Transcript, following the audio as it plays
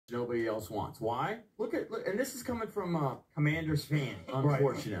nobody else wants. Why? Look, and this is coming from a Commanders fan,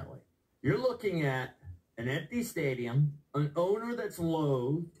 unfortunately. Right. You're looking at an empty stadium, an owner that's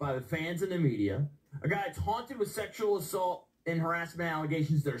loathed by the fans and the media, a guy that's haunted with sexual assault and harassment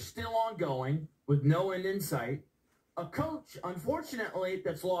allegations that are still ongoing with no end in sight, a coach, unfortunately,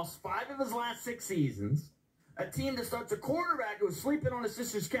 that's lost 5 of his last 6 seasons, a team that starts a quarterback who was sleeping on his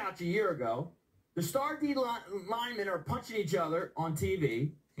sister's couch a year ago, the star D linemen are punching each other on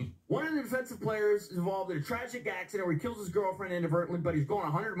TV. One of the defensive players is involved in a tragic accident where he kills his girlfriend inadvertently, but he's going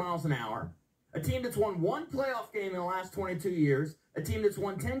 100 miles an hour. A team that's won 1 playoff game in the last 22 years. A team that's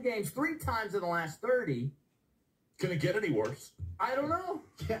won 10 games 3 times in the last 30. Can it get any worse? I don't know.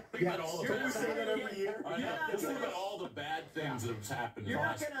 Think about all the bad say that every year. Think about all the bad things that have happened in the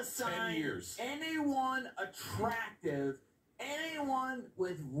last 10 years. Anyone attractive, anyone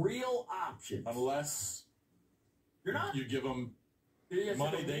with real options. Unless you're not. You give them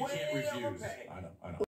money they can't refuse. I know.